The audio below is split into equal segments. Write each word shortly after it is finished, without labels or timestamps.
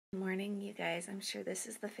Good morning, you guys. I'm sure this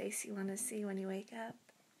is the face you want to see when you wake up.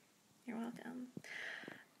 You're welcome.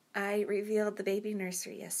 I revealed the baby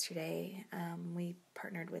nursery yesterday. We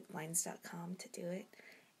partnered with Blinds.com to do it,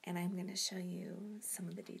 and I'm going to show you some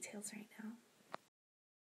of the details right now.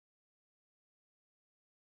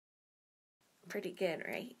 Pretty good,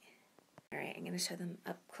 right? All right, I'm going to show them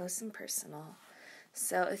up close and personal.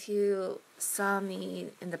 So if you saw me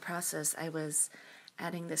in the process, I was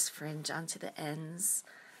adding this fringe onto the ends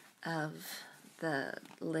of the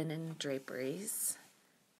linen draperies.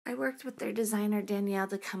 I worked with their designer Danielle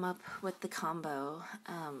to come up with the combo.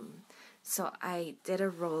 So I did a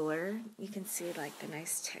roller. You can see like the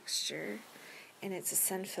nice texture, and it's a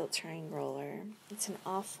sun filtering roller. It's an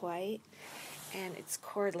off-white and it's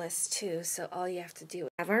cordless too, so all you have to do is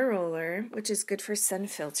have our roller, which is good for sun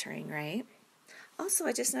filtering, right? Also,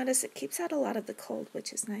 I just noticed it keeps out a lot of the cold,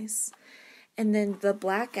 which is nice. And then the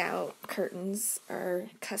blackout curtains are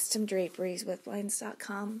custom draperies with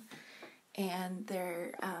Blinds.com, and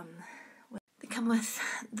they come with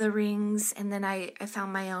the rings. And then I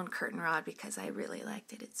found my own curtain rod because I really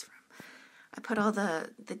liked it. I put all the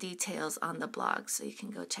details on the blog, so you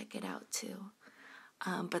can go check it out too.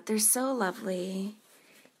 But they're so lovely,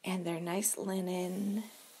 and they're nice linen,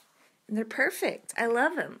 and they're perfect. I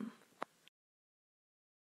love them.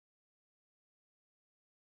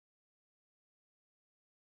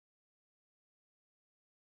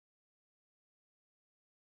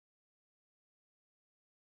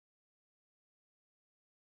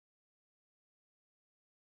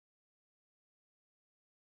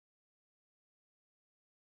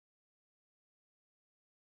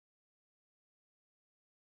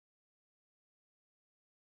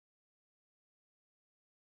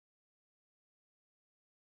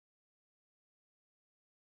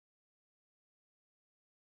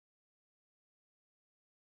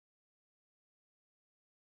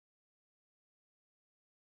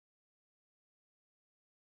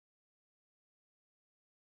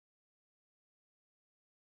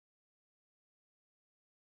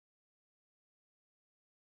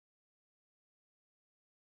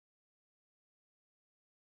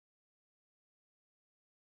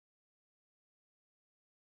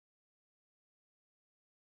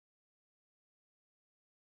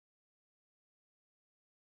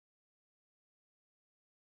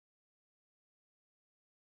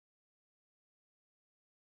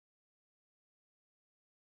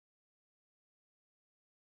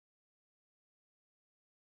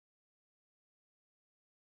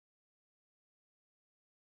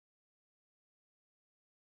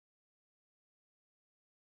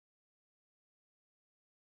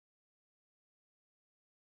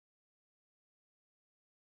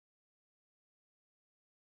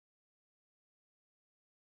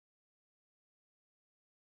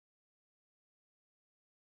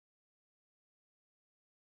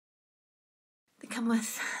 They come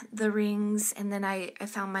with the rings, and then I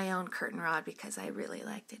found my own curtain rod because I really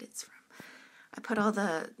liked it. I put all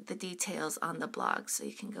the details on the blog, so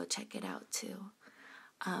you can go check it out too.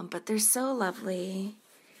 But they're so lovely,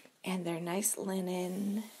 and they're nice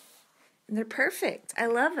linen, and they're perfect. I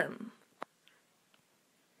love them.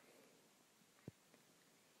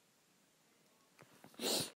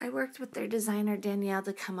 I worked with their designer Danielle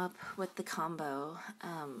to come up with the combo.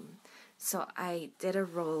 So I did a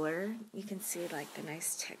roller. You can see like the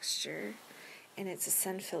nice texture, and it's a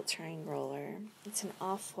sun filtering roller. It's an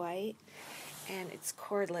off-white, and it's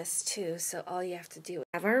cordless too, so all you have to do is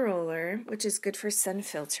have our roller, which is good for sun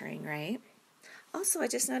filtering, right? Also, I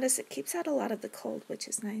just noticed it keeps out a lot of the cold, which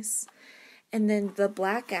is nice. And then the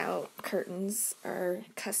blackout curtains are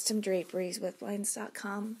custom draperies with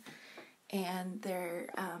Blinds.com, and they're